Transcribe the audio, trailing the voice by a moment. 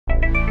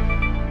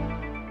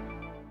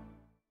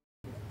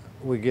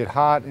we get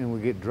hot and we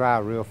get dry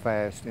real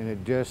fast, and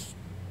it just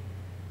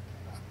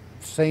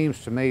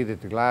seems to me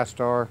that the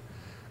GlyStar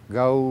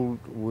Gold,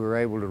 we're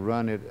able to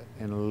run it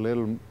in a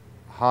little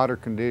hotter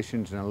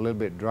conditions and a little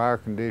bit drier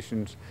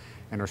conditions,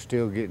 and are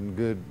still getting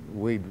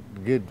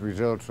good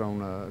results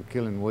on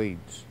killing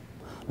weeds.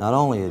 Not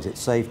only is it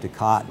safe to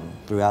cotton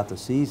throughout the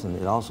season,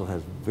 it also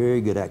has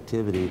very good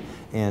activity.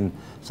 And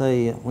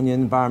say when your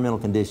environmental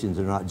conditions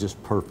are not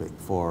just perfect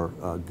for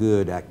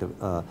good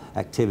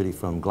activity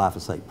from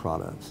glyphosate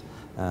products,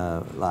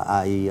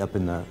 i.e. up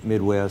in the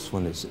Midwest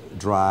when it's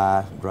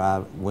dry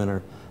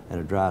winter and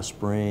a dry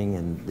spring,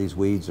 and these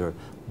weeds are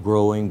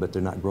growing, but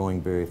they're not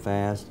growing very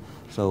fast.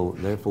 So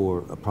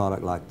therefore, a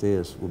product like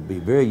this would be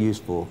very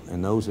useful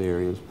in those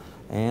areas,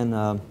 and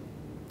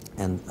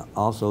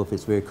also if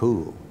it's very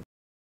cool.